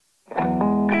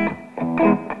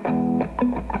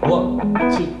One,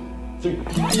 two,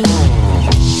 three.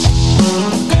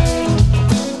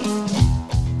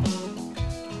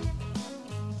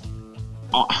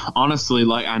 Honestly,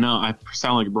 like, I know I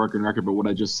sound like a broken record, but what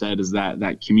I just said is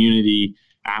that community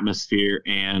atmosphere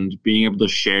and being able to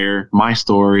share my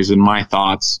stories and my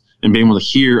thoughts and being able to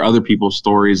hear other people's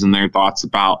stories and their thoughts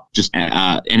about just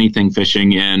anything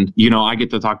fishing. And, you know, I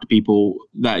get to talk to people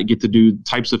that get to do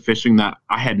types of fishing that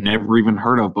I had never even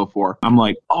heard of before. I'm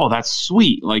like, oh, that's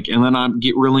sweet. Like, and then I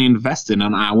get really invested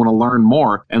and I want to learn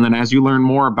more. And then as you learn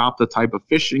more about the type of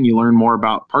fishing, you learn more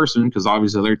about person, because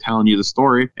obviously they're telling you the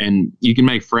story, and you can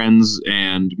make friends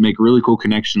and make really cool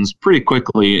connections pretty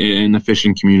quickly in the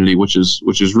fishing community, which is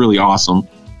really awesome.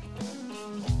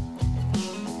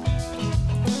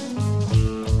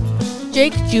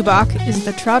 Jake Jubach is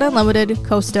the Trout Unlimited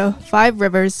Costa 5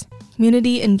 Rivers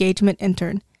Community Engagement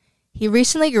Intern. He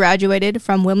recently graduated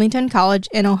from Wilmington College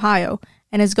in Ohio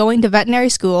and is going to veterinary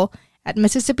school at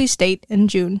Mississippi State in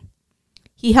June.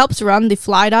 He helps run the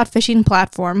Fly Dot Fishing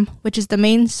platform, which is the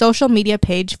main social media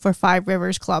page for 5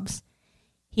 Rivers clubs.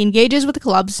 He engages with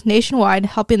clubs nationwide,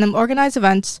 helping them organize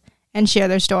events and share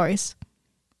their stories.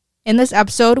 In this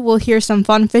episode, we'll hear some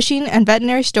fun fishing and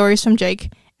veterinary stories from Jake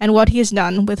and what he has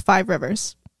done with 5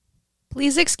 Rivers.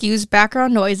 Please excuse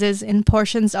background noises in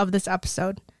portions of this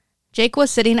episode. Jake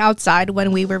was sitting outside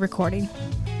when we were recording.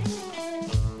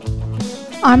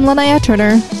 I'm Linnea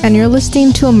Turner, and you're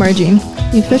listening to Emerging,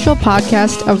 the official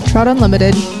podcast of Trout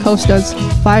Unlimited Costa's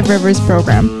 5 Rivers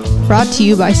program, brought to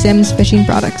you by Simms Fishing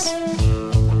Products.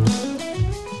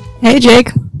 Hey,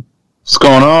 Jake. What's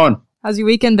going on? How's your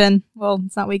weekend been? Well,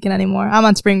 it's not weekend anymore. I'm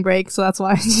on spring break, so that's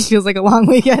why it just feels like a long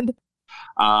weekend.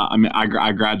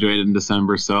 I graduated in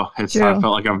December, so I True.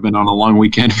 felt like I've been on a long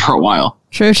weekend for a while.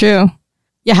 True.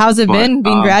 Yeah, how's it been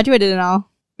being graduated and all?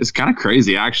 It's kind of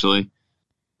crazy, actually.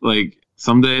 Like,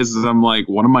 some days I'm like,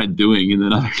 what am I doing? And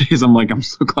then other days I'm like, I'm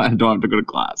so glad I don't have to go to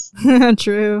class.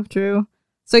 True.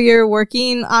 So you're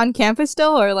working on campus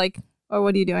still, or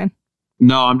what are you doing?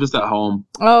 No, I'm just at home.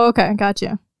 Oh, okay.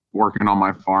 Gotcha. Working on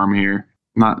my farm here.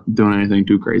 Not doing anything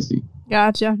too crazy.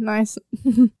 Gotcha. Nice.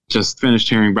 Just finished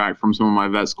hearing back from some of my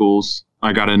vet schools.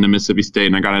 I got into Mississippi State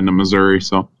and I got into Missouri,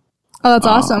 so. Oh, that's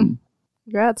awesome.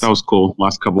 Congrats. That was cool.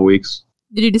 Last couple of weeks.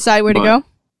 Did you decide where to go?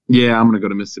 Yeah, I'm going to go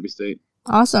to Mississippi State.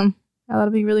 Awesome. Yeah,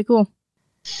 that'll be really cool.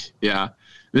 Yeah.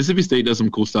 Mississippi State does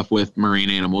some cool stuff with marine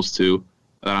animals, too,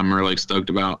 that I'm really stoked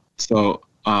about. So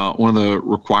one of the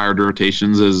required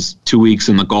rotations is 2 weeks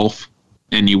in the Gulf,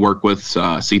 and you work with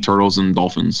sea turtles and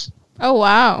dolphins. Oh,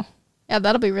 wow. Yeah,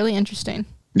 that'll be really interesting.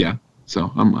 Yeah.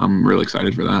 So I'm really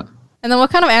excited for that. And then what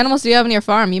kind of animals do you have on your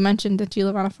farm? You mentioned that you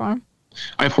live on a farm.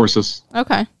 I have horses.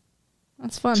 Okay.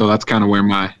 That's fun. So that's kind of where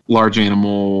my large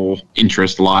animal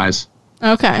interest lies.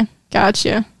 Okay.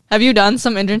 Gotcha. Have you done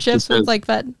some internships with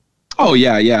vet? Oh,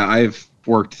 yeah. I've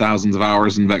worked thousands of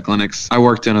hours in vet clinics. I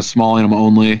worked in a small animal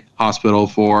only hospital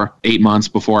for 8 months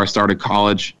before I started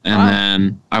college. And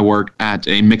then I worked at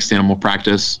a mixed animal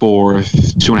practice for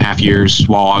 2.5 years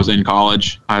while I was in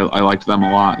college. I liked them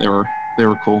a lot. They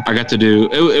were cool. I got to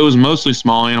do, it was mostly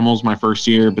small animals my first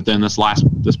year, but then this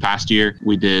past year,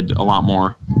 we did a lot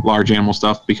more large animal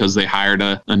stuff because they hired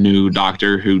a new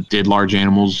doctor who did large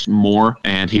animals more,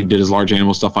 and he did his large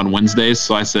animal stuff on Wednesdays.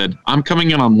 So I said, I'm coming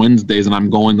in on Wednesdays and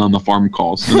I'm going on the farm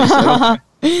calls. And he said,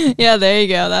 okay. Yeah, there you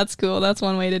go. That's cool. That's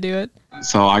one way to do it.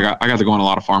 So I got to go on a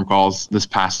lot of farm calls this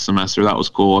past semester. That was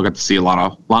cool. I got to see a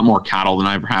lot more cattle than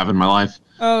I ever have in my life.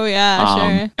 Oh, yeah,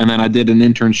 sure. And then I did an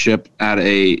internship at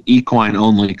a equine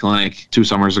only clinic 2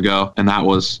 summers ago, and that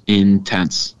was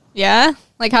intense. Yeah?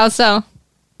 Like how so?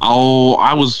 Oh,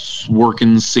 I was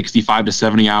working 65 to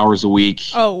 70 hours a week.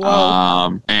 Oh,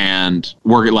 whoa. And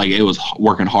it was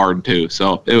working hard too.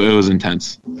 So it was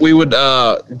intense. We would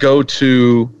go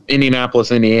to Indianapolis,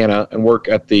 Indiana and work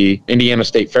at the Indiana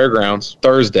State Fairgrounds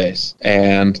Thursdays.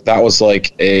 And that was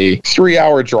like a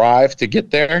 3-hour drive to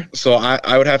get there. So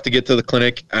I would have to get to the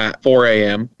clinic at 4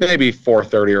 a.m., maybe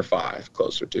 4:30 or 5,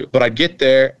 closer to. But I'd get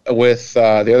there with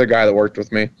the other guy that worked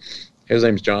with me. His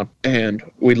name's John. And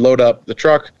we'd load up the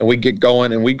truck and we'd get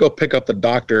going and we'd go pick up the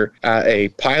doctor at a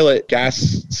Pilot gas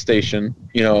station,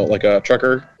 like a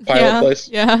trucker Pilot place.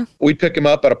 Yeah. We'd pick him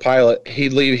up at a Pilot.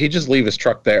 He'd just leave his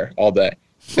truck there all day.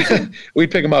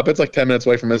 We'd pick him up. It's like 10 minutes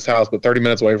away from his house, but 30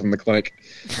 minutes away from the clinic.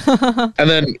 And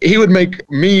then he would make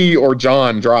me or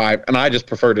John drive, and I just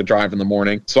prefer to drive in the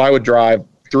morning. So I would drive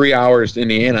 3 hours to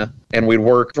Indiana, and we'd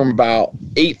work from about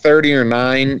 8:30 or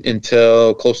 9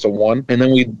 until close to 1, and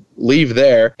then we'd leave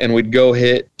there and we'd go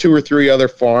hit 2 or 3 other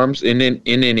farms in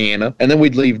Indiana, and then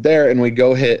we'd leave there and we'd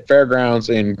go hit fairgrounds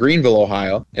in Greenville,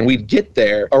 Ohio, and we'd get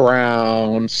there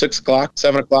around 6 o'clock,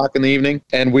 7 o'clock in the evening,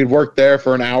 and we'd work there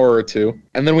for an hour or two,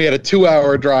 and then we had a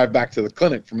 2-hour drive back to the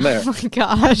clinic from there. Oh my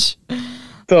gosh.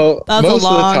 So That's a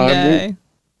long day.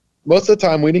 Most of the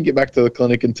time, we didn't get back to the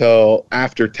clinic until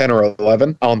after 10 or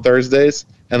 11 on Thursdays,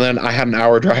 and then I had an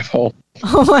hour drive home.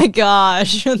 Oh my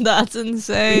gosh, that's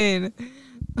insane.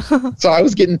 So I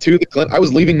was getting to the clinic. I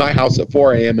was leaving my house at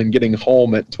 4 a.m. and getting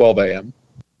home at 12 a.m.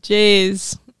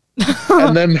 Jeez.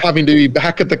 And then having to be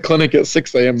back at the clinic at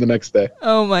 6 a.m. the next day.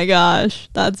 Oh my gosh,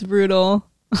 that's brutal.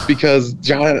 Because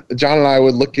John and I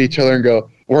would look at each other and go,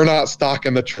 we're not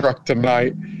stocking the truck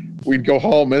tonight. We'd go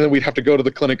home, and then we'd have to go to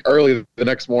the clinic early the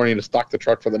next morning to stock the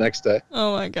truck for the next day.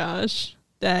 Oh my gosh.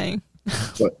 Dang.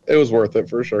 But it was worth it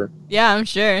for sure. Yeah, I'm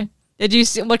sure. Did you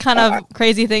see, what kind of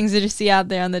crazy things did you see out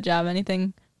there on the job?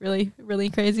 Anything really, really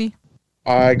crazy?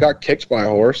 I got kicked by a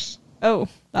horse. Oh,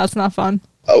 that's not fun.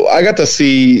 Oh, I got to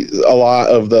see a lot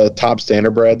of the top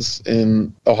standardbreds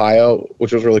in Ohio,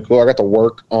 which was really cool. I got to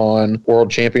work on world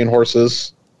champion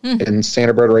horses in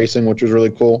standardbred racing, which was really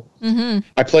cool. Mm-hmm.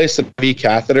 I placed a V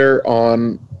catheter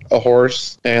on a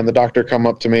horse, and the doctor come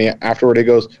up to me afterward. He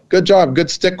goes, "Good job,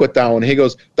 good stick with that one." He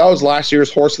goes, "That was last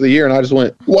year's horse of the year." And I just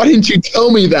went, "Why didn't you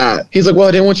tell me that?" He's like, "Well,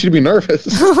 I didn't want you to be nervous."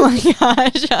 Oh my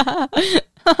gosh.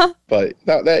 But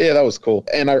that was cool.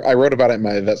 And I wrote about it in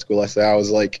my vet school essay.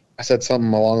 I said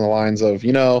something along the lines of,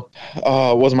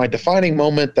 was my defining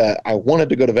moment that I wanted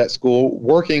to go to vet school,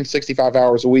 working 65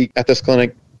 hours a week at this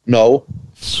clinic? No,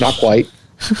 not quite.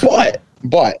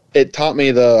 But it taught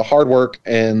me the hard work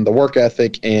and the work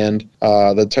ethic and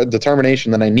the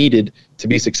determination that I needed to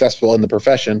be successful in the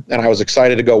profession. And I was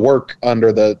excited to go work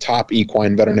under the top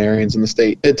equine veterinarians in the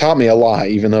state. It taught me a lot,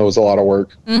 even though it was a lot of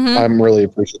work. Mm-hmm. I'm really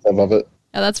appreciative of it.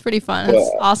 Yeah, that's pretty fun.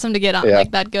 It's awesome to get on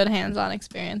like that good hands-on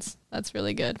experience. That's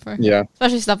really good for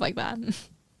especially stuff like that.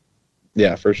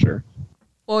 Yeah, for sure.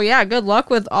 Well, yeah, good luck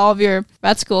with all of your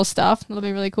vet school stuff. It'll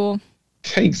be really cool.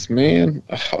 Thanks, man.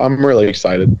 I'm really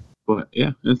excited. But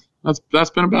yeah, that's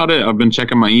been about it. I've been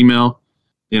checking my email,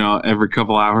 every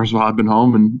couple hours while I've been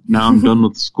home, and now I'm done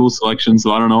with school selection,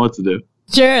 so I don't know what to do.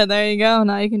 Sure, there you go.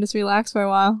 Now you can just relax for a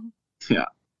while. Yeah.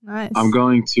 Nice. I'm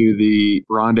going to the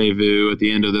rendezvous at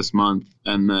the end of this month,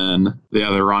 and then the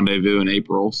other rendezvous in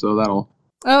April, so that'll...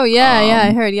 Oh, yeah,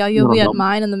 I heard. Yeah, you'll be at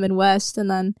mine in the Midwest, and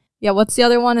then, what's the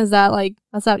other one? Is that,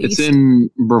 that's out east? It's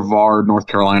in Brevard, North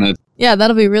Carolina. Yeah,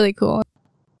 that'll be really cool.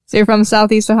 So you're from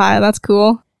Southeast Ohio. That's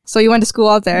cool. So you went to school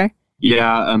out there?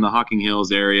 Yeah, in the Hocking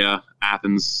Hills area,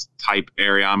 Athens type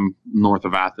area. I'm north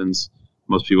of Athens.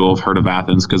 Most people have heard of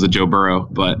Athens because of Joe Burrow,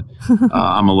 but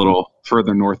I'm a little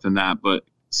further north than that, but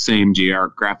same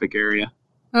geographic area.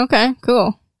 Okay,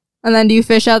 cool. And then do you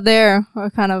fish out there,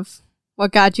 or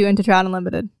what got you into Trout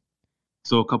Unlimited?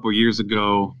 So a couple of years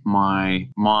ago, my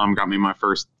mom got me my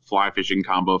first fly fishing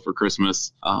combo for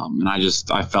Christmas, and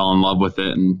I fell in love with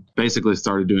it and basically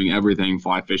started doing everything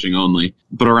fly fishing only.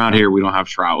 But around here, we don't have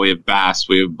trout. We have bass,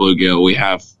 we have bluegill, we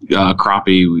have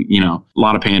crappie, a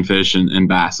lot of panfish and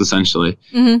bass, essentially.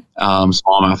 Mm-hmm.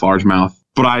 Smallmouth, largemouth.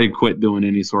 But I quit doing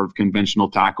any sort of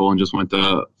conventional tackle and just went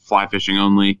to fly fishing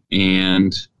only,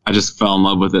 and I just fell in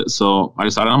love with it. So I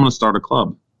decided I'm going to start a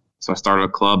club. So I started a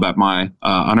club at my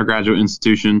undergraduate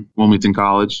institution, Wilmington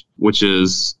College, which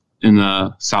is in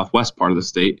the southwest part of the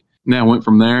state. And then I went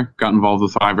from there, got involved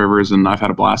with Five Rivers, and I've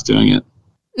had a blast doing it.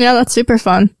 Yeah, that's super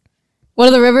fun. What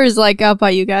are the rivers like out by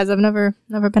you guys? I've never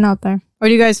been out there. Or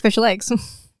do you guys fish lakes?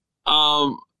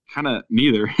 Kind of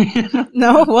neither.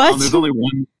 No, what? There's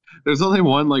only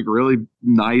one really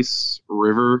nice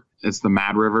river. It's the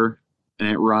Mad River, and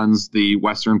it runs the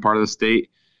western part of the state.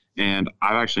 And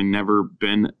I've actually never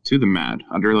been to the Mad.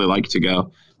 I'd really like to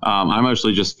go. I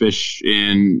mostly just fish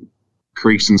in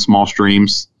creeks and small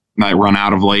streams that run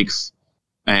out of lakes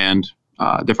and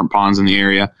different ponds in the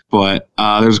area. But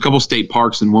there's a couple state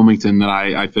parks in Wilmington that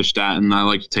I fished at, and I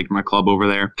like to take my club over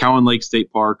there. Cowan Lake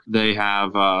State Park, they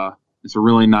have it's a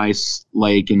really nice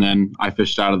lake, and then I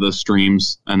fished out of the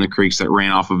streams and the creeks that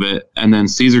ran off of it. And then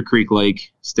Cedar Creek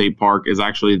Lake State Park is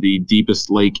actually the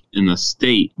deepest lake in the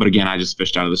state. But again, I just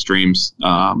fished out of the streams.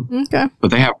 Okay.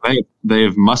 But they have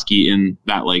muskie in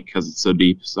that lake because it's so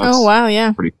deep. So that's wow,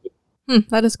 yeah. Pretty cool.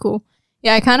 That is cool.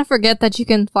 Yeah, I kind of forget that you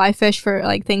can fly fish for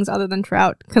things other than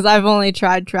trout, because I've only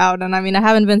tried trout, and I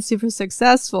haven't been super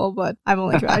successful, but I've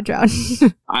only tried trout.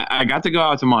 I got to go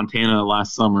out to Montana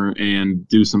last summer and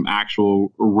do some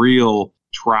actual real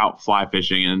trout fly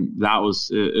fishing, and it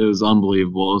was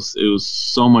unbelievable. It was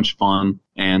so much fun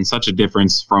and such a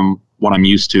difference from what I'm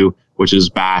used to, which is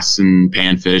bass and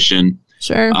panfish. And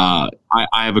Sure. I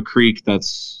have a creek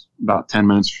that's about 10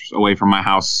 minutes away from my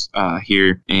house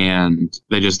here, and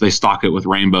they stock it with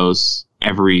rainbows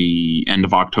every end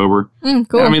of October.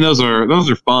 Cool. I mean, those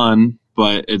are fun,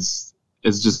 but it's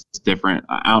just different.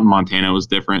 Out in Montana, it was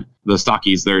different. The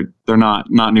stockies, they're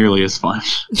not nearly as fun.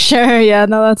 Sure. Yeah.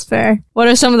 No, that's fair. What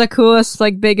are some of the coolest,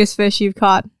 like, biggest fish you've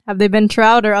caught? Have they been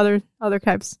trout or other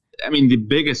types? I mean, the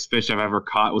biggest fish I've ever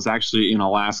caught was actually in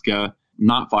Alaska,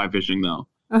 not fly fishing though.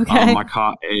 Okay. I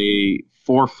caught a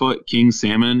 4-foot king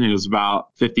salmon. It was about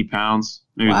 50 pounds.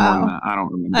 Maybe more than that. I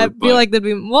don't remember. I feel like that'd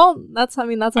be, well, that's a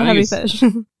heavy fish.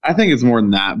 I think it's more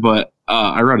than that, but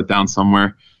I wrote it down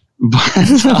somewhere.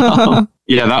 But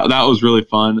yeah, that was really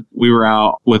fun. We were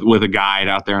out with a guide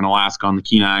out there in Alaska on the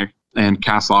Kenai and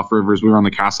Castleoff rivers. We were on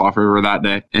the Castleoff River that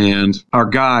day, and our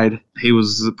guide, he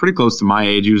was pretty close to my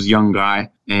age. He was a young guy,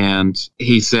 and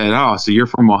he said, "Oh, so you're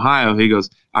from Ohio?" He goes,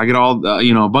 "I get all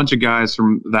a bunch of guys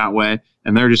from that way,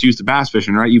 and they're just used to bass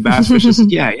fishing, right? You bass fish?" I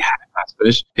said, "Yeah, bass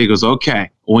fish." He goes, "Okay,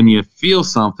 when you feel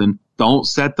something, don't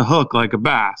set the hook like a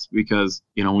bass, because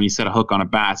when you set a hook on a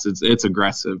bass, it's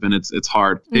aggressive and it's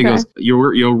hard." He goes,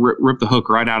 "You'll rip the hook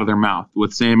right out of their mouth.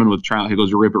 With salmon, with trout," he goes,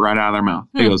 "you'll rip it right out of their mouth."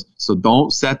 He goes, "So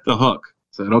don't set the hook."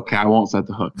 I said, "Okay, I won't set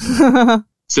the hook."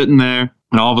 Sitting there,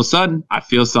 and all of a sudden, I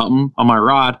feel something on my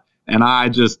rod, and I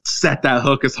just set that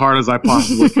hook as hard as I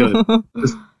possibly could.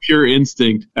 Just pure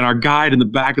instinct. And our guide in the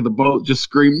back of the boat just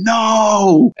screamed,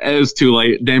 "No!" It was too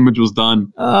late. Damage was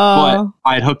done. But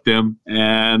I had hooked him,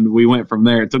 and we went from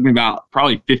there. It took me about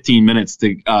probably 15 minutes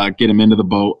to get him into the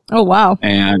boat. Oh, wow.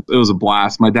 And it was a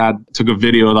blast. My dad took a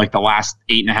video of like the last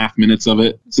 8.5 minutes of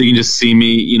it. So you can just see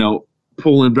me,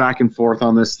 pulling back and forth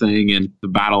on this thing and the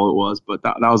battle it was. But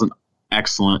that was an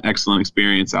excellent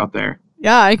experience out there.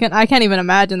 Yeah, I can't even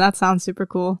imagine. That sounds super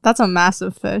cool. That's a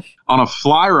massive fish. On a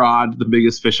fly rod, the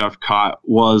biggest fish I've caught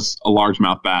was a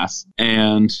largemouth bass,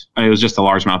 and it was just a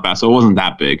largemouth bass, so it wasn't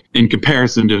that big in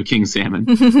comparison to a king salmon.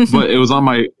 But it was on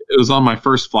my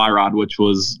first fly rod, which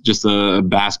was just a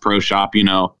Bass Pro Shop,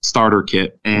 starter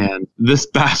kit, and this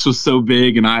bass was so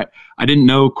big, and I didn't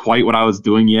know quite what I was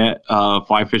doing yet,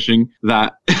 fly fishing,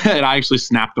 that I actually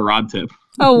snapped the rod tip.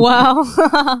 Oh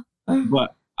wow!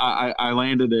 But I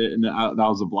landed it, and that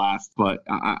was a blast. But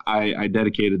I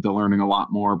dedicated to learning a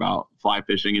lot more about fly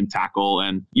fishing and tackle,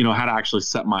 and how to actually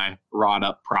set my rod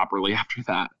up properly after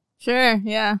that. Sure,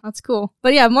 yeah, that's cool.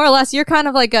 But yeah, more or less, you're kind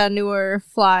of like a newer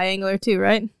fly angler too,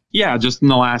 right? Yeah, just in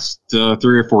the last 3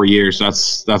 or 4 years.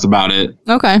 That's about it.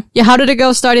 Okay. Yeah, how did it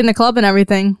go starting the club and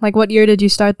everything? Like, what year did you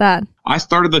start that? I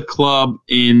started the club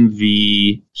in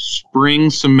the spring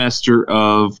semester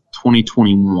of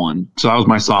 2021. So that was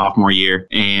my sophomore year,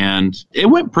 and it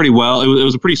went pretty well. It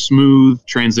was a pretty smooth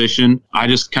transition. I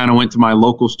just kind of went to my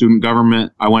local student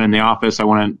government. I went in the office. I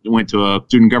went to a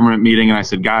student government meeting, and I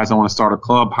said, "Guys, I want to start a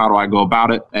club. How do I go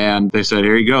about it?" And they said,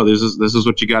 "Here you go. This is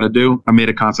what you got to do." I made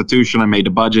a constitution. I made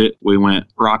a budget. We went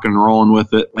rock and rolling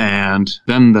with it. And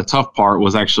then the tough part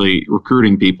was actually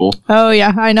recruiting people. Oh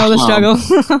yeah, I know the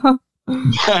struggle.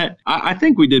 But I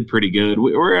think we did pretty good.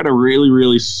 We're at a really,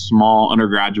 really small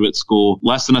undergraduate school,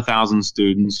 less than 1,000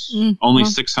 students, only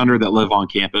 600 that live on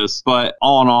campus. But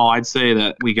all in all, I'd say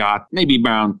that we got maybe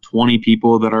around 20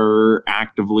 people that are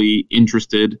actively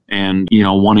interested and,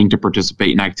 wanting to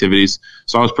participate in activities.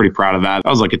 So I was pretty proud of that. That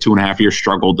was like a 2.5-year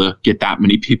struggle to get that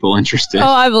many people interested.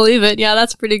 Oh, I believe it. Yeah,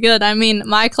 that's pretty good. I mean,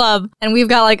 my club, and we've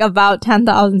got like about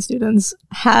 10,000 students,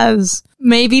 has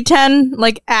maybe 10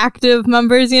 like active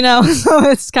members, so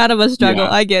it's kind of a struggle.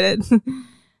 Yeah. I get it.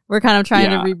 We're kind of trying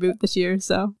to reboot this year,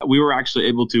 so. We were actually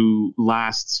able to,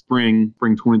 last spring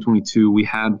 2022, we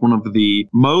had one of the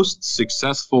most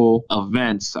successful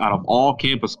events out of all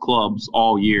campus clubs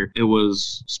all year. It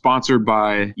was sponsored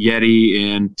by Yeti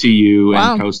and TU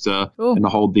and Costa and the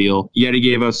whole deal. Yeti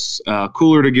gave us a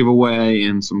cooler to give away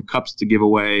and some cups to give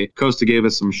away. Costa gave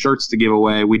us some shirts to give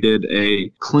away. We did a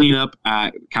cleanup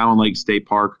at Cowan Lake State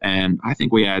Park, and I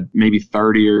think we had maybe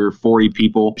 30 or 40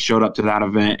 people showed up to that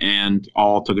event and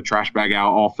all took a trash bag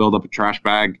out, all filled up a trash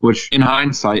bag, which in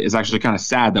hindsight is actually kind of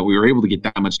sad that we were able to get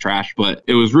that much trash, but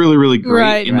it was really, really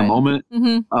great the moment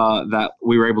that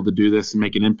we were able to do this and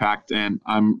make an impact. And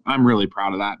I'm really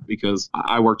proud of that, because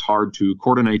I worked hard to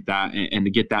coordinate that, and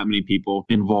to get that many people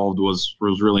involved was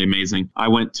really amazing. I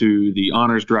went to the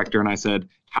honors director and I said,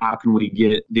 "How can we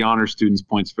get the honor students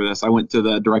points for this?" I went to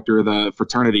the director of the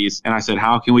fraternities and I said,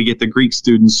 "How can we get the Greek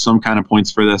students some kind of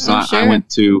points for this?" Sure. I went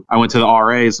to the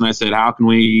RAs and I said, how can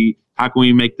we how can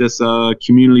we make this a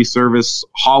community service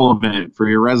hall event for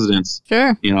your residents?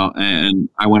 Sure. And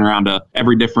I went around to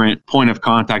every different point of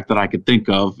contact that I could think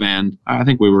of, and I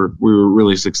think we were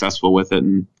really successful with it,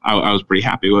 and I was pretty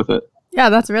happy with it. Yeah,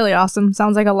 that's really awesome.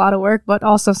 Sounds like a lot of work, but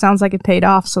also sounds like it paid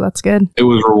off, so that's good. It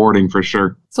was rewarding for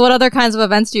sure. So what other kinds of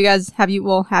events do you guys have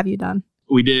you done?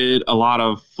 We did a lot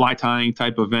of fly tying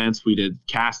type events. We did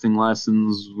casting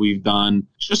lessons. We've done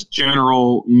just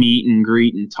general meet and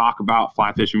greet and talk about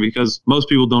fly fishing, because most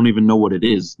people don't even know what it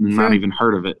is and not even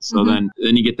heard of it. So then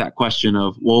you get that question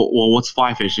of, well, what's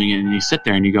fly fishing? And you sit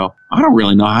there and you go, I don't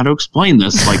really know how to explain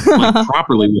this like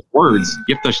properly with words.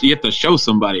 You have to show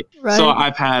somebody. Right. So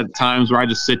I've had times where I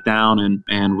just sit down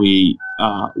and we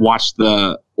watch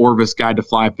the Orvis Guide to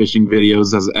Fly Fishing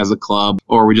videos as a club,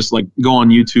 or we just like go on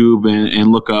YouTube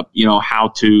and look up, how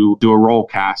to do a roll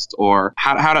cast, or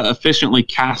how to efficiently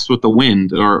cast with the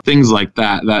wind, or things like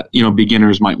that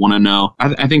beginners might want to know.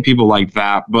 I think people like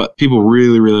that, but people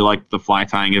really, really like the fly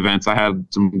tying events. I had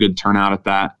some good turnout at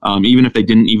that. Even if they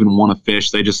didn't even want to fish,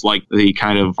 they just like the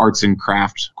kind of arts and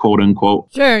craft, quote unquote.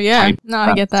 Sure, yeah. No,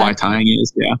 I get that. Fly tying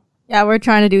is, yeah. Yeah, we're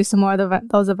trying to do some more of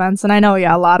those events. And I know,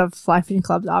 a lot of fly fishing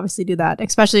clubs obviously do that,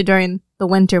 especially during the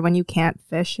winter when you can't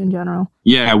fish in general.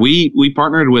 Yeah, we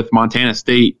partnered with Montana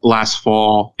State last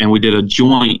fall, and we did a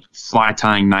joint fly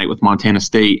tying night with Montana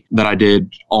State that I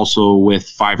did also with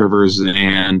Five Rivers.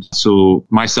 And so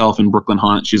myself and Brooklyn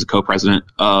Hunt, she's a co-president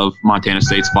of Montana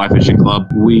State's Fly Fishing Club,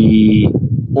 we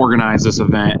organized this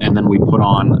event, and then we put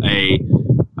on a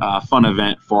fun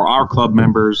event for our club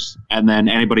members and then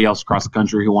anybody else across the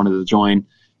country who wanted to join.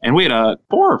 And we had 4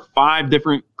 or 5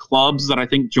 different clubs that I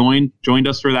think joined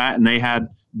us for that, and they had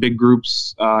big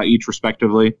groups each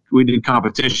respectively. We did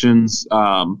competitions.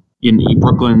 In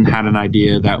Brooklyn had an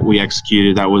idea that we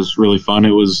executed that was really fun.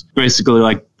 It was basically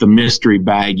like the mystery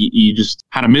bag. You just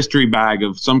had a mystery bag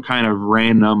of some kind of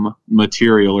random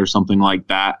material or something like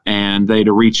that, and they'd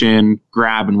reach in,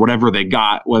 grab, and whatever they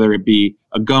got, whether it be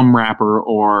a gum wrapper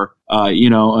or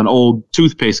an old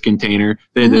toothpaste container,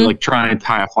 they'd like try and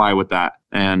tie a fly with that.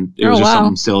 And it was just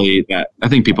something silly that I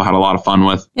think people had a lot of fun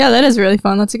with. Yeah, that is really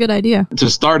fun. That's a good idea. To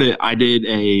start it, I did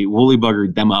a woolly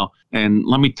bugger demo. And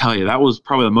let me tell you, that was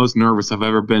probably the most nervous I've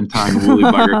ever been tying a woolly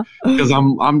bugger, because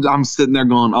I'm sitting there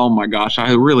going, oh my gosh,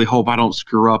 I really hope I don't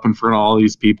screw up in front of all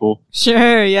these people.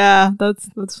 Sure, yeah,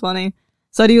 that's funny.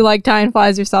 So do you like tying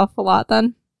flies yourself a lot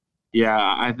then? Yeah,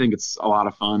 I think it's a lot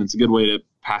of fun. It's a good way to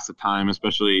pass the time,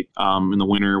 especially in the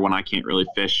winter when I can't really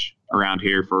fish around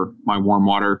here for my warm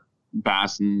water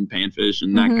bass and panfish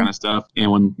and that kind of stuff.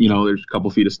 And when, there's a couple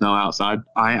feet of snow outside,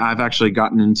 I've actually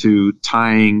gotten into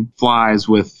tying flies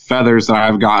with feathers that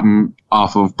I've gotten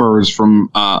off of birds from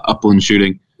upland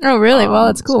shooting. Oh, really? Well,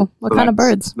 that's cool. What kind of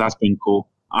birds? That's been cool.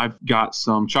 I've got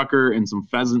some chukar and some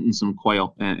pheasant and some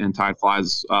quail and tied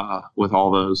flies with all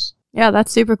those. Yeah,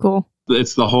 that's super cool.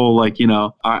 It's the whole,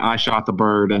 I shot the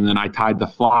bird and then I tied the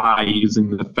fly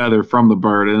using the feather from the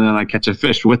bird, and then I catch a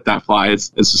fish with that fly. It's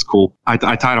just cool. I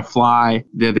tied a fly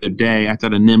the other day. I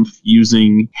tied a nymph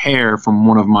using hair from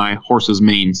one of my horse's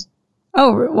manes.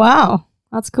 Oh, wow.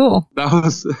 That's cool. That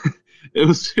was... It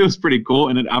was pretty cool,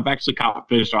 and I've actually caught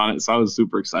fish on it, so I was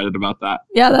super excited about that.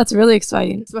 Yeah, that's really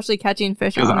exciting, especially catching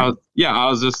fish on it. I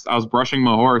was brushing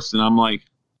my horse, and I'm like,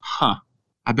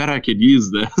 I bet I could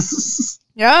use this.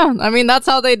 Yeah, I mean, that's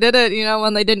how they did it,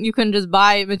 when you couldn't just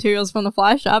buy materials from the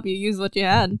fly shop, you used what you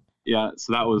had. Yeah,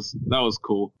 so that was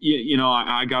cool.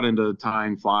 I got into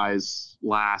tying flies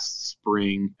last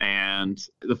spring, and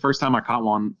the first time I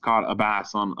caught a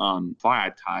bass on fly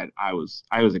I tied, I was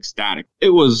ecstatic.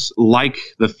 It was like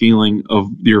the feeling of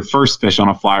your first fish on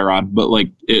a fly rod, but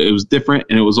it was different,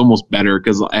 and it was almost better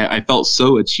because I felt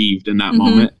so achieved in that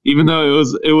moment, even though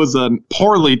it was a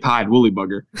poorly tied woolly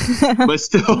bugger, but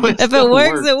still, if it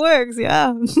works, it works.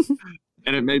 Yeah.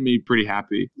 And it made me pretty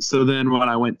happy. So then when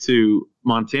I went to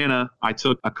Montana, I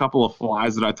took a couple of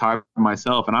flies that I tied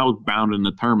myself, and I was bound and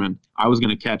determined I was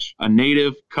going to catch a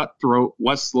native cutthroat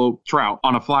West Slope trout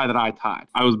on a fly that I tied.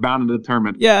 I was bound and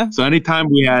determined. Yeah. So anytime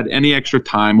we had any extra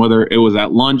time, whether it was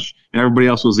at lunch and everybody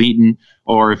else was eating,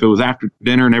 or if it was after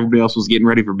dinner and everybody else was getting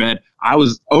ready for bed, I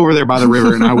was over there by the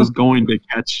river and I was going to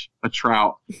catch a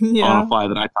trout on a fly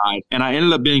that I tied. And I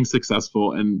ended up being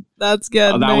successful. And that's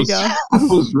good. That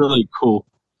was really cool.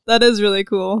 That is really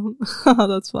cool.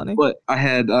 That's funny. But I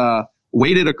had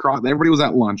waded across. Everybody was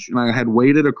at lunch, and I had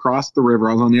waded across the river.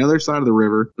 I was on the other side of the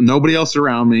river, nobody else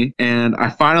around me, and I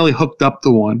finally hooked up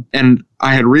to one. And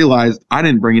I had realized I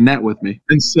didn't bring a net with me.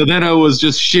 And so then it was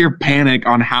just sheer panic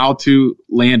on how to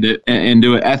land it and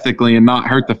do it ethically and not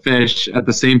hurt the fish, at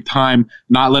the same time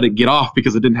not let it get off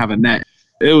because it didn't have a net.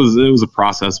 It was a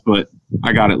process, but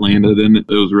I got it landed, and it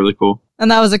was really cool. And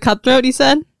that was a cutthroat, you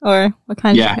said? Or what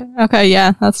kind? Yeah. Okay,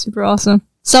 yeah, that's super awesome.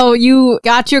 So you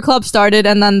got your club started,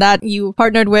 and then that you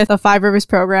partnered with a Five Rivers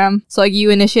program. So like you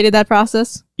initiated that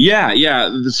process? Yeah.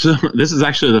 So this is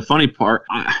actually the funny part.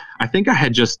 I think I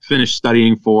had just finished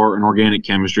studying for an organic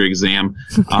chemistry exam.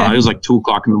 Okay. It was like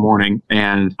 2:00 in the morning,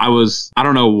 and I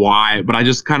don't know why, but I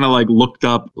just kind of like looked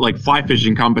up like fly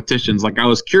fishing competitions. Like I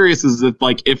was curious as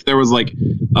if there was like,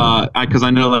 because I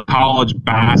know the college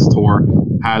bass tour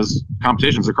has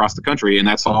competitions across the country, and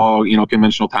that's all,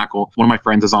 conventional tackle. One of my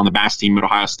friends is on the bass team at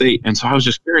Ohio State. And so I was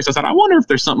just curious. I said, I wonder if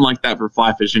there's something like that for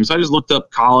fly fishing. So I just looked up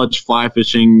college fly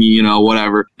fishing,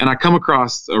 whatever. And I come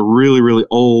across a really, really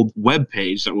old web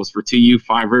page that was for TU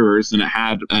Five Rivers, and it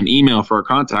had an email for a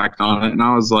contact on it. And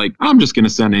I was like, I'm just going to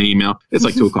send an email. It's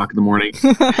like 2:00 in the morning.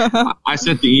 I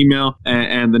sent the email,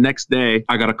 and the next day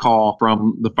I got a call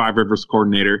from the Five Rivers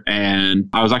coordinator, and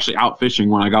I was actually out fishing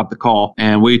when I got the call,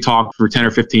 and we talked for 10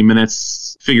 or 15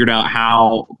 minutes, figured out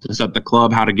how to set the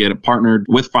club, how to get it partnered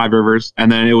with Five Rivers. And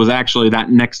then it was actually that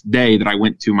next day that I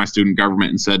went to my student government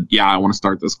and said, yeah, I want to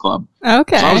start this club.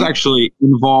 Okay. So I was actually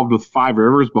involved with Five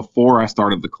Rivers before I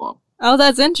started the club. Oh,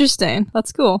 that's interesting.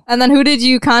 That's cool. And then who did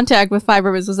you contact with Five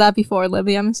Rivers? Was that before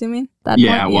Libby, I'm assuming?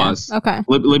 Yeah, it was. Okay.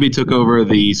 Libby took over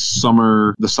the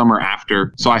summer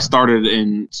after. So I started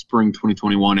in spring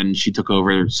 2021, and she took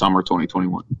over summer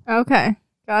 2021. Okay.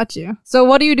 Got you. So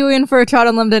what are you doing for Trout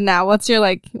Unlimited now? What's your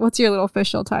little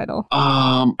official title?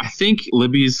 I think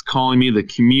Libby's calling me the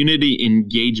community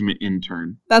engagement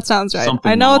intern. That sounds right.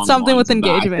 Something I know it's along something the with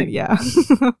lines of that, engagement.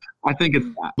 Yeah. I think it's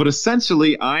that. But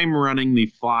essentially, I'm running the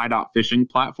Fly.fishing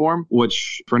platform,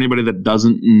 which for anybody that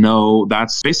doesn't know,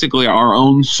 that's basically our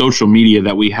own social media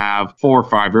that we have for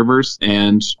Five Rivers,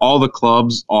 and all the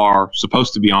clubs are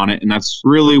supposed to be on it. And that's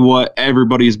really what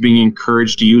everybody is being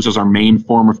encouraged to use as our main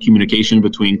form of communication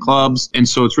between clubs. And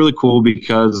so it's really cool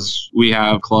because we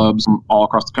have clubs from all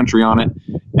across the country on it.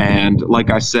 And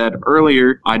like I said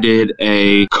earlier, I did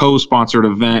a co-sponsored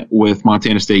event with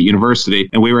Montana State University,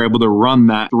 and we were able to run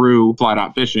that through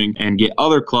Fly.fishing and get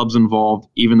other clubs involved,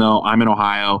 even though I'm in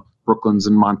Ohio, Brooklyn's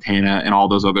in Montana, and all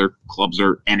those other clubs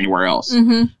are anywhere else.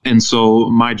 Mm-hmm. And so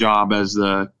my job as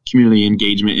the community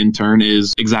engagement intern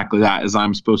is exactly that, is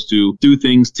I'm supposed to do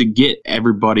things to get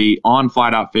everybody on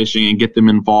Fly.fishing and get them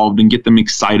involved and get them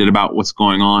excited about what's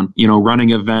going on.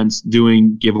 Running events,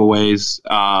 doing giveaways,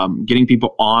 getting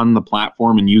people on the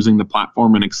platform and using the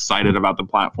platform and excited about the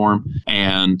platform,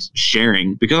 and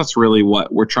sharing, because that's really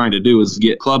what we're trying to do, is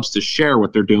get clubs to share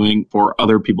what they're doing for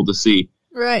other people to see.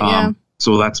 Right, yeah.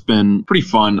 So that's been pretty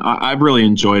fun. I've really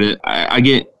enjoyed it. I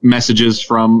get messages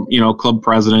from, club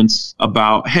presidents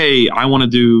about, hey, I want to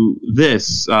do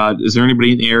this. Is there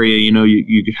anybody in the area,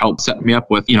 you could help set me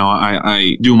up with?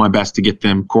 I do my best to get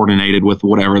them coordinated with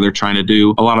whatever they're trying to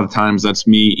do. A lot of the times that's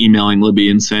me emailing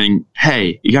Libby and saying,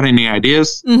 hey, you got any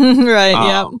ideas? Right,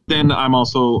 yeah. Then I'm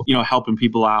also, helping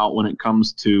people out when it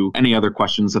comes to any other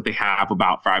questions that they have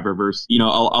about Five Rivers. A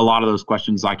lot of those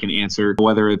questions I can answer,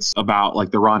 whether it's about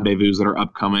like the rendezvous that are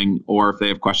upcoming, or if they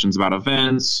have questions about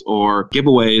events or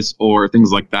giveaways or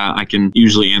things like that, I can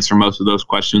usually answer most of those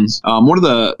questions. One of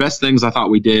the best things I thought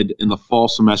we did in the fall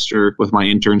semester with my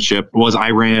internship was I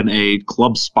ran a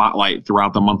club spotlight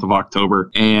throughout the month of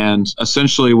October. And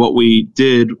essentially what we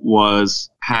did was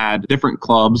had different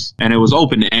clubs, and it was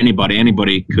open to anybody.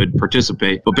 Anybody could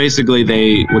participate. But basically,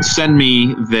 they would send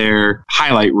me their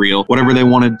highlight reel, whatever they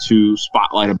wanted to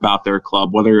spotlight about their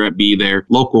club, whether it be their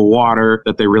local water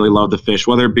that they really love to fish,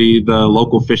 whether it be the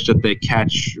local fish that they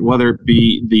catch, whether it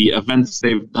be the events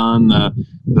they've done,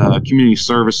 the community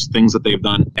service things that they've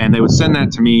done. And they would send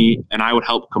that to me, and I would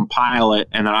help compile it,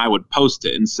 and then I would post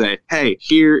it and say, hey,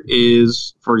 here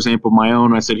is, for example, my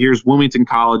own. I said, here's Wilmington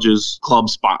College's club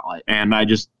spotlight. And I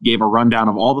just gave a rundown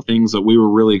of all the things that we were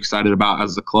really excited about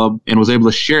as a club, and was able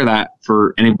to share that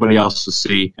for anybody else to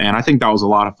see. And I think that was a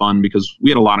lot of fun because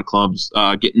we had a lot of clubs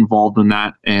get involved in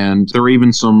that. And there were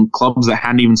even some clubs that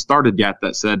hadn't even started yet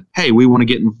that said, hey, we want to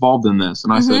get involved in this.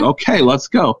 And I said, okay, let's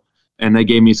go. And they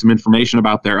gave me some information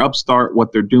about their upstart,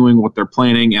 what they're doing, what they're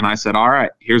planning. And I said, all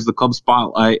right, here's the club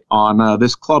spotlight on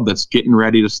this club that's getting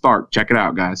ready to start. Check it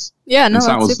out, guys. Yeah, no,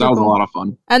 that was cool. A lot of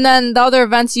fun. And then the other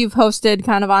events you've hosted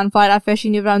kind of on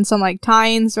Fly.fishing, you've done some like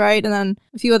tie-ins, right? And then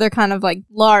a few other kind of like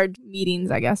large meetings,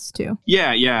 I guess, too.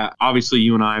 Yeah. Obviously,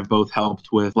 you and I have both helped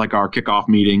with like our kickoff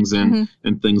meetings and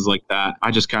things like that. I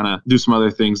just kind of do some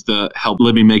other things to help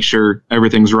Libby make sure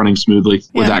everything's running smoothly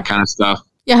with that kind of stuff.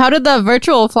 Yeah, how did the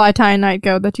virtual fly tying night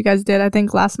go that you guys did, I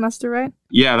think, last semester, right?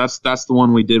 Yeah, that's the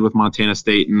one we did with Montana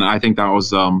State, and I think that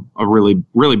was a really,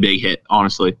 really big hit,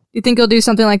 honestly. Do you think you'll do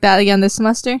something like that again this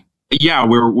semester? Yeah,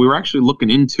 we were actually looking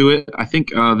into it. I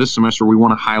think this semester we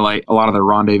want to highlight a lot of the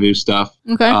rendezvous stuff.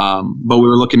 Okay. But we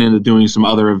were looking into doing some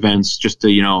other events just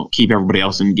to, keep everybody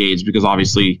else engaged, because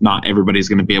obviously not everybody's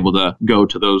going to be able to go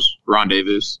to those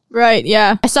rendezvous. Right,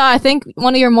 yeah. I think,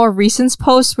 one of your more recent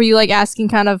posts were you, asking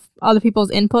kind of other people's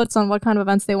inputs on what kind of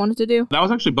events they wanted to do? That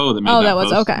was actually Bo that made that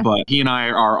post, okay. But he and I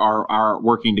are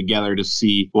working together to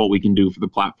see what we can do for the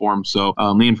platform. So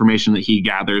the information that he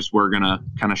gathers, we're going to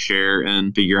kind of share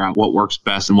and figure out what works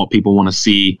best and what people want to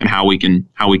see and how we can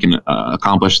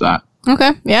accomplish that.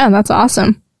 Okay, yeah, that's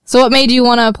awesome. So what made you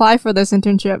want to apply for this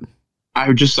internship? I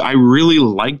really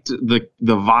liked the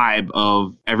vibe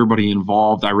of everybody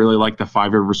involved. I really liked the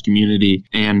Five Rivers community,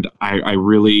 and I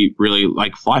really, really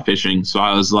like fly fishing. So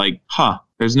I was like,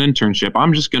 there's an internship.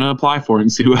 I'm just going to apply for it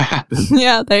and see what happens.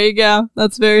 Yeah, there you go.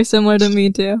 That's very similar to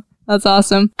me too. That's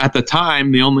awesome. At the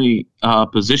time, the only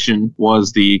position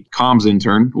was the comms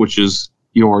intern, which is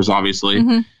yours, obviously.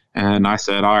 Mm-hmm. And I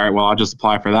said, all right, well, I'll just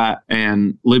apply for that.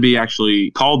 And Libby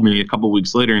actually called me a couple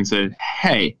weeks later and said,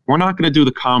 hey, we're not going to do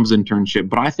the comms internship,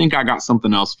 but I think I got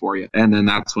something else for you. And then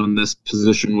that's when this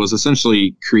position was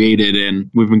essentially created, and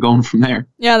we've been going from there.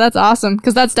 Yeah, that's awesome.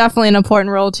 Because that's definitely an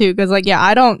important role too. Because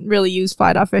I don't really use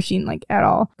fly dot fishing at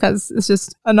all, because it's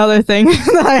just another thing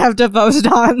that I have to post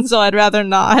on. So I'd rather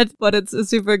not, but it's a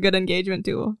super good engagement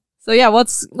tool. So yeah,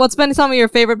 what's been some of your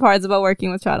favorite parts about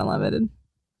working with Trout Unlimited?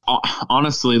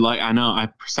 Honestly, I know I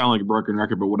sound like a broken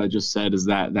record, but what I just said is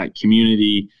that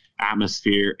community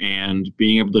atmosphere and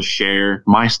being able to share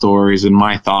my stories and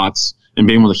my thoughts and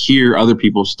being able to hear other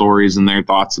people's stories and their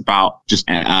thoughts about just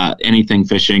anything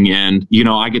fishing. And,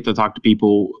 I get to talk to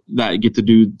people that get to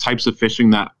do types of fishing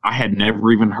that I had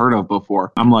never even heard of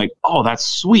before. I'm like, oh, that's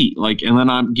sweet. And then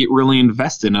I get really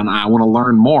invested and I want to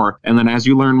learn more. And then as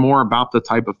you learn more about the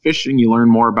type of fishing, you learn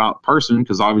more about person,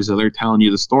 because obviously they're telling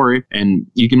you the story, and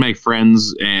you can make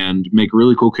friends and make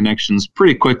really cool connections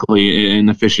pretty quickly in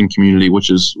the fishing community,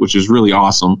 which is really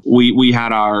awesome. We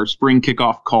had our spring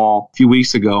kickoff call a few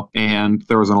weeks ago, and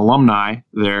there was an alumni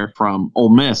there from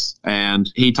Ole Miss,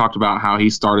 and he talked about how he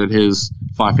started his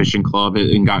fly fishing club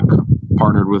and got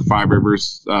partnered with Five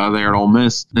Rivers there at Ole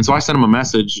Miss. And so I sent him a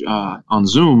message on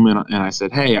Zoom, and I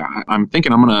said, hey, I'm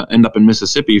thinking I'm going to end up in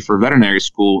Mississippi for veterinary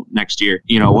school next year.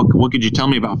 What could you tell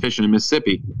me about fishing in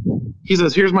Mississippi? He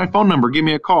says, here's my phone number. Give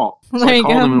me a call. So I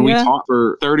called him, and we talked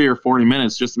for 30 or 40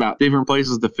 minutes just about different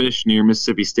places to fish near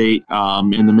Mississippi State,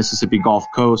 in the Mississippi Gulf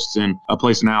Coast, and a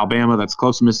place in Alabama that's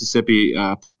close to Mississippi,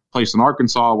 place in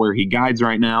Arkansas where he guides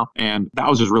right now. And that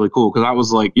was just really cool, because I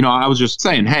was like, I was just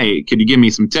saying, hey, could you give me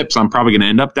some tips? I'm probably going to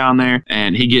end up down there.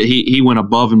 And he went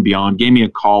above and beyond, gave me a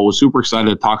call, was super excited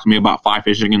to talk to me about fly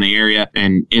fishing in the area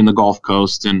and in the Gulf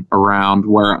Coast and around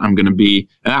where I'm going to be.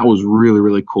 And that was really,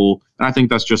 really cool. And I think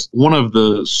that's just one of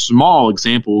the small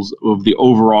examples of the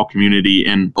overall community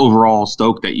and overall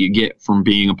stoke that you get from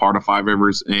being a part of Five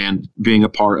Rivers and being a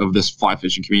part of this fly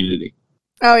fishing community.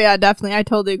 Oh, yeah, definitely. I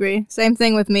totally agree. Same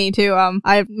thing with me, too.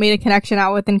 I made a connection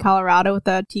out within Colorado with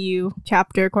the TU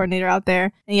chapter coordinator out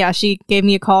there. And yeah, she gave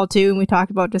me a call, too, and we talked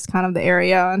about just kind of the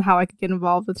area and how I could get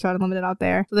involved with Trout Unlimited out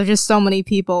there. So there's just so many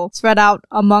people spread out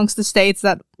amongst the states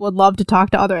that would love to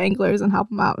talk to other anglers and help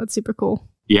them out. It's super cool.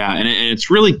 Yeah, and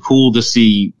it's really cool to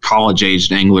see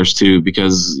college-aged anglers, too,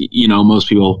 because, most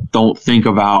people don't think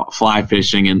about fly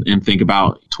fishing and think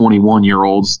about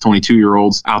 21-year-olds,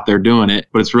 22-year-olds out there doing it.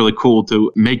 But it's really cool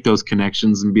to make those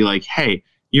connections and be like, hey,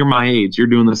 you're my age. You're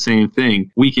doing the same thing.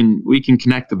 We can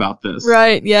connect about this.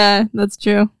 Right, yeah, that's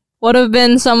true. What have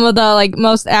been some of the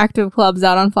most active clubs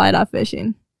out on fly dot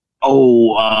fishing?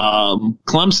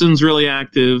 Clemson's really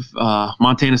active.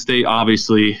 Montana State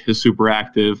obviously is super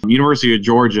active. University of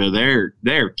Georgia,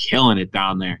 they're killing it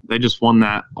down there. They just won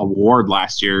that award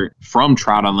last year from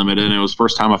Trout Unlimited, and it was the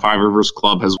first time a Five Rivers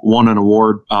club has won an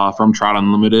award from Trout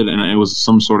Unlimited, and it was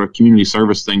some sort of community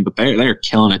service thing. But they're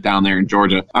killing it down there in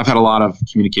Georgia. I've had a lot of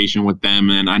communication with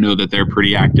them, and I know that they're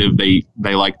pretty active. They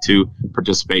like to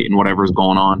participate in whatever's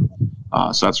going on.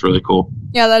 So that's really cool.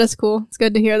 Yeah, that is cool. It's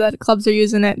good to hear that clubs are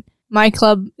using it. My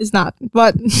club is not,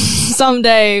 but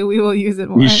someday we will use it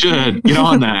more. You should. Get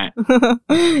on that.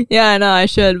 Yeah, I know I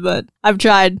should, but I've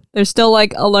tried. There's still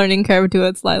a learning curve to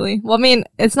it slightly. Well, I mean,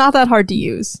 it's not that hard to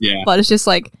use. Yeah. But it's just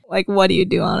like what do you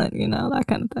do on it, that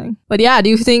kind of thing. But yeah, do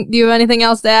you have anything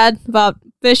else to add about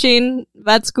fishing,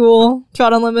 vet school,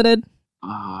 Trout Unlimited?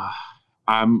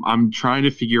 I'm trying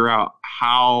to figure out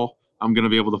how I'm going to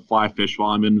be able to fly fish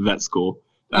while I'm in vet school.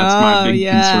 That's my big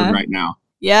concern right now.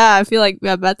 Yeah, I feel like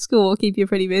vet school will keep you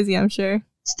pretty busy, I'm sure.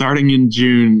 Starting in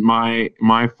June, my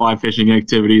fly fishing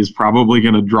activity is probably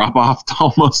going to drop off to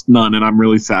almost none, and I'm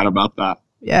really sad about that.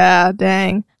 Yeah,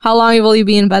 dang. How long will you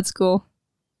be in vet school?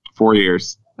 4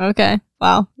 years. Okay.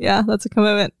 Wow. Yeah, that's a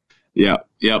commitment. Yep.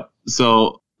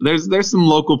 So there's some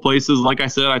local places. Like I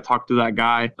said, I talked to that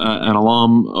guy, an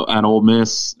alum at Ole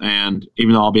Miss, and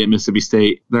even though I'll be at Mississippi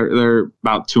State, they're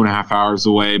about 2.5 hours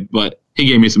away. But he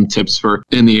gave me some tips for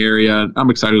in the area. I'm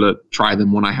excited to try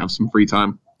them when I have some free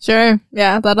time. Sure.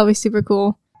 Yeah, that'll be super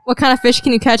cool. What kind of fish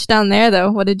can you catch down there,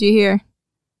 though? What did you hear?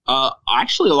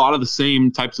 Actually, a lot of the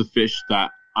same types of fish that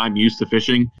I'm used to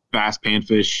fishing. Bass,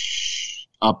 panfish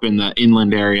up in the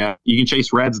inland area. You can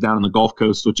chase reds down in the Gulf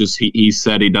Coast, which is he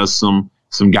said he does some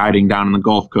guiding down in the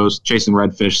Gulf Coast, chasing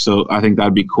redfish. So I think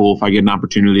that'd be cool if I get an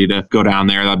opportunity to go down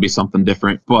there. That'd be something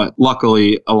different. But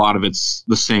luckily, a lot of it's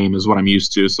the same as what I'm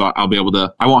used to. So I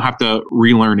won't have to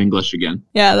relearn English again.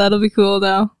 Yeah, that'll be cool,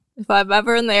 though. If I'm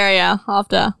ever in the area, I'll have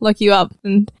to look you up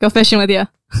and go fishing with you.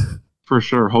 For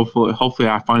sure. Hopefully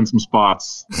I find some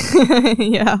spots.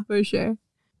 Yeah, for sure.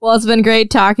 Well, it's been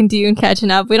great talking to you and catching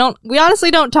up. We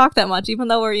honestly don't talk that much, even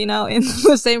though we're, in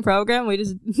the same program. We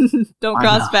just don't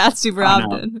cross paths super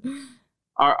often.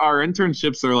 Our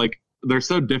internships are they're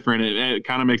so different. It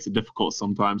kind of makes it difficult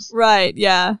sometimes. Right.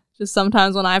 Yeah. Just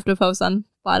sometimes when I have to post on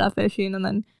flat out fishing and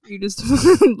then you just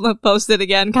post it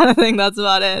again kind of thing. That's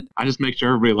about it. I just make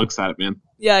sure everybody looks at it, man.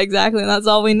 Yeah, exactly. And that's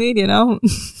all we need,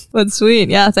 But sweet.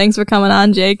 Yeah. Thanks for coming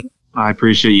on, Jake. I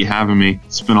appreciate you having me.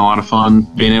 It's been a lot of fun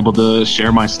being able to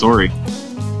share my story.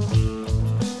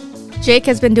 Jake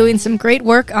has been doing some great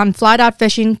work on fly dot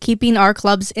fishing, keeping our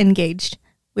clubs engaged.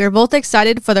 We are both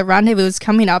excited for the rendezvous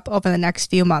coming up over the next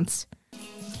few months.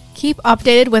 Keep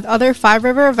updated with other Five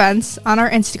River events on our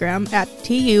Instagram at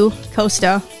TU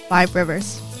Costa 5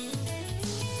 Rivers.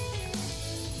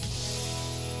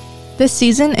 This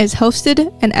season is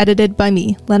hosted and edited by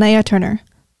me, Linnea Turner.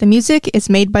 The music is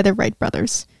made by the Wright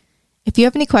brothers. If you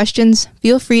have any questions,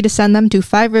 feel free to send them to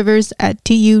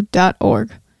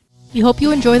 5rivers@tu.org. We hope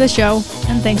you enjoy the show,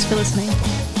 and thanks for listening.